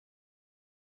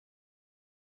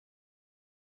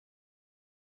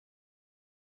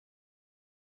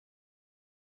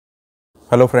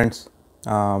Hello friends,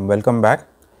 welcome back.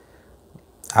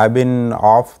 I've been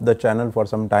off the channel for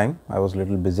some time. I was a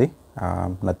little busy,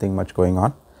 nothing much going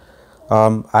on.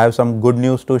 I have some good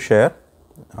news to share.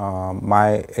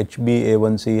 My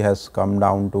HBA1C has come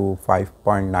down to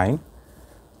 5.9,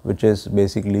 which is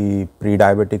basically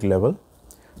pre-diabetic level.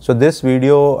 So this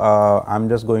video, I'm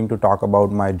just going to talk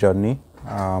about my journey,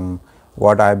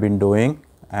 what I've been doing,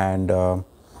 and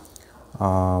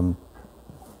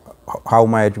how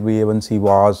my HbA1c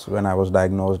was when I was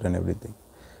diagnosed and everything.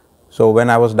 So when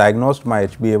I was diagnosed, my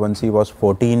HbA1c was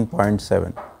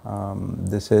 14.7.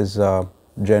 This is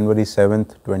January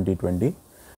 7th, 2020.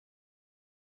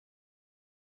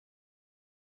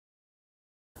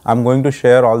 I'm going to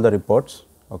share all the reports,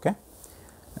 okay?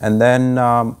 And then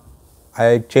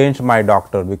I changed my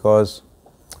doctor because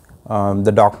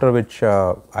the doctor which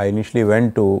I initially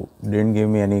went to didn't give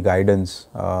me any guidance.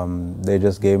 They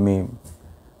just gave me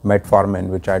metformin,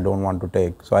 which I don't want to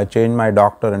take. So I changed my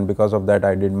doctor, and because of that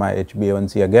I did my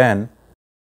HbA1c again.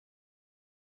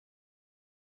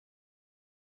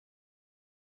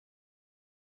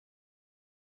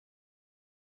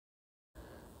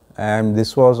 And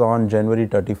this was on January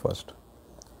 31st.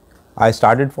 I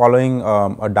started following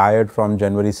a diet from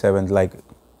January 7th, like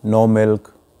no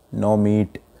milk, no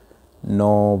meat,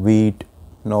 no wheat,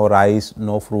 no rice,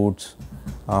 no fruits.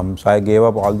 So I gave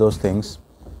up all those things,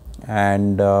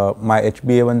 and my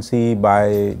HbA1c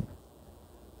by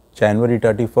January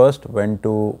 31st went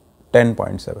to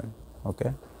 10.7,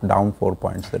 okay, down 4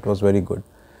 points. That was very good.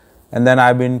 And then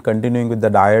I've been continuing with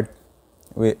the diet,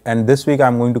 and this week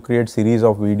I'm going to create series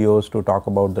of videos to talk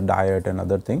about the diet and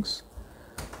other things.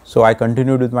 So I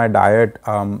continued with my diet,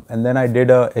 and then I did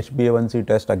a HbA1c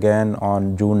test again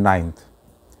on June 9th,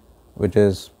 which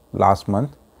is last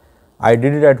month. I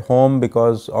did it at home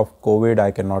because of COVID. I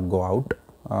cannot go out,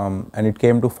 and it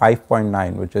came to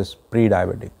 5.9, which is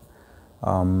pre-diabetic.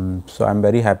 So I'm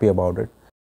very happy about it.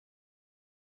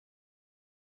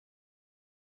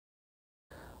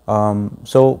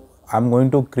 So I'm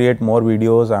going to create more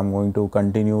videos. I'm going to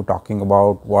continue talking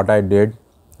about what I did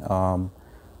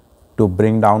to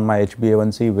bring down my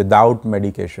HbA1c without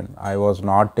medication. I was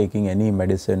not taking any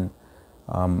medicine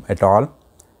at all.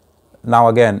 Now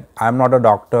again, I'm not a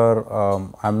doctor.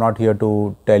 I'm not here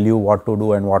to tell you what to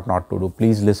do and what not to do.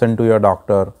 Please listen to your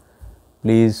doctor.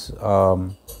 Please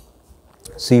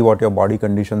see what your body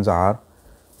conditions are,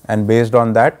 and based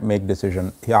on that make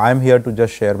decision. I am here to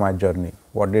just share my journey.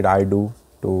 What did I do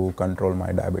to control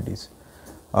my diabetes?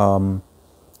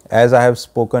 As I have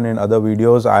spoken in other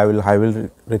videos, I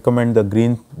will recommend the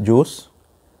green juice.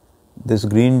 This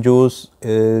green juice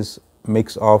is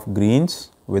mix of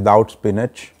greens without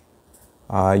spinach.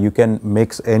 You can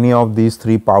mix any of these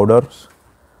three powders,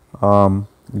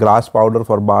 grass powder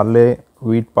for barley,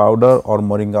 wheat powder or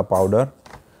moringa powder.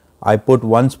 I put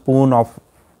 1 spoon of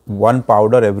one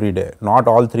powder every day, not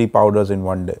all three powders in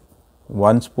one day.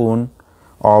 1 spoon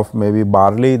of maybe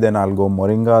barley, then I'll go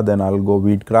moringa, then I'll go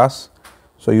wheatgrass.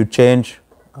 So you change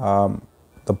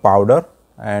the powder,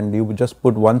 and you just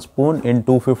put 1 spoon in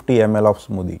 250 ml of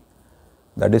smoothie.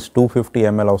 That is 250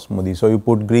 ml of smoothie. So you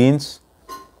put greens,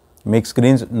 mixed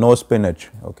greens, no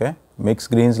spinach, okay. Mixed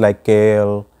greens like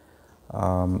kale,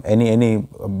 any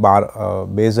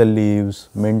basil leaves,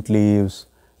 mint leaves,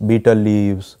 beetle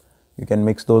leaves. You can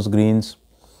mix those greens.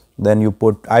 Then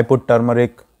I put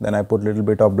turmeric, then I put little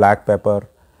bit of black pepper,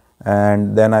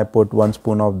 and then I put 1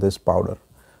 spoon of this powder.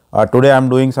 Today I am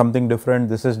doing something different.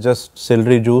 This is just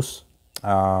celery juice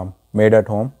made at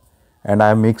home, and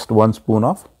I mixed 1 spoon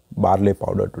of barley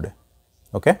powder today,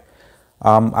 okay.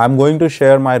 I'm going to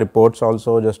share my reports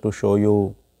also, just to show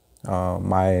you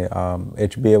my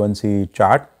HbA1c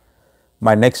chart.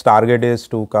 My next target is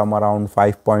to come around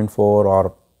 5.4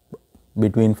 or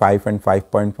between 5 and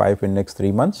 5.5 in next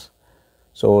 3 months.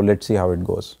 So let's see how it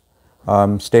goes.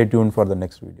 Stay tuned for the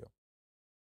next video.